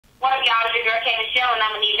How's your girl Kayla Show, and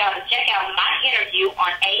I'm going to need y'all to check out my interview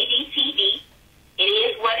on ADTV. It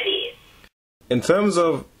is what it is. In terms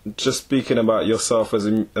of just speaking about yourself as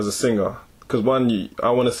a singer, because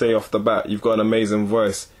I want to say off the bat, you've got an amazing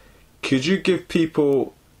voice. Could you give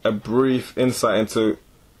people a brief insight into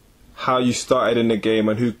how you started in the game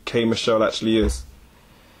and who K Michelle actually is?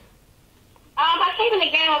 I came in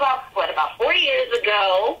the game about 4 years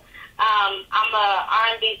ago. I'm a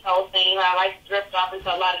R&B soul singer. I like to drift off into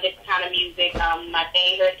a lot of different kind of music. My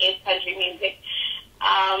favorite is country music.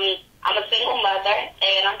 I'm a single mother,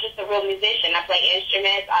 and I'm just a real musician. I play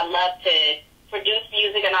instruments. I love to produce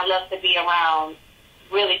music, and I love to be around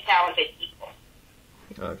really talented people.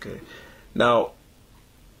 Okay. Now,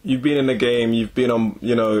 you've been in the game. You've been on,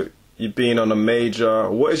 you've been on a major.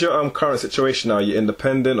 What is your current situation now? Are you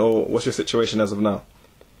independent, or what's your situation as of now?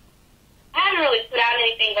 I haven't really put out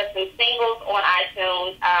anything but some singles on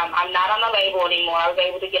iTunes. I'm not on the label anymore. I was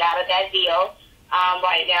able to get out of that deal.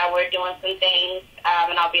 Right now we're doing some things,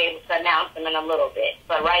 and I'll be able to announce them in a little bit.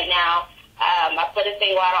 But right now, I put a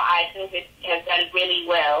single out on iTunes. It has done really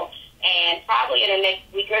well. And probably in the next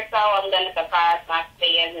week or so, I'm going to surprise my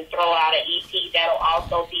fans and throw out an EP that'll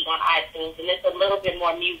also be on iTunes. And it's a little bit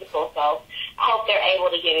more musical, so I hope they're able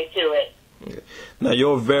to get into it. Okay. Now,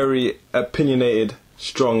 you're a very opinionated,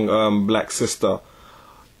 strong black sister.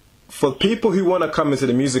 For people who want to come into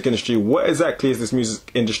the music industry, what exactly is this music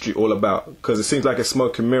industry all about? Because it seems like it's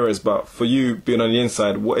smoke and mirrors, but for you being on the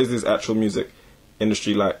inside, what is this actual music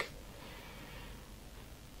industry like?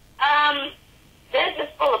 They're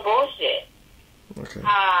just full of bullshit. Okay.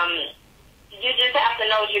 You just have to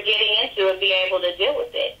know what you're getting into and be able to deal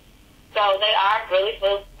with it. So they are really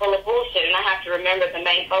full of bullshit, and I have to remember the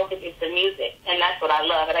main focus is the music, and that's what I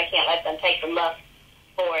love, and I can't let them take the love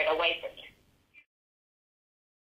for it away from me.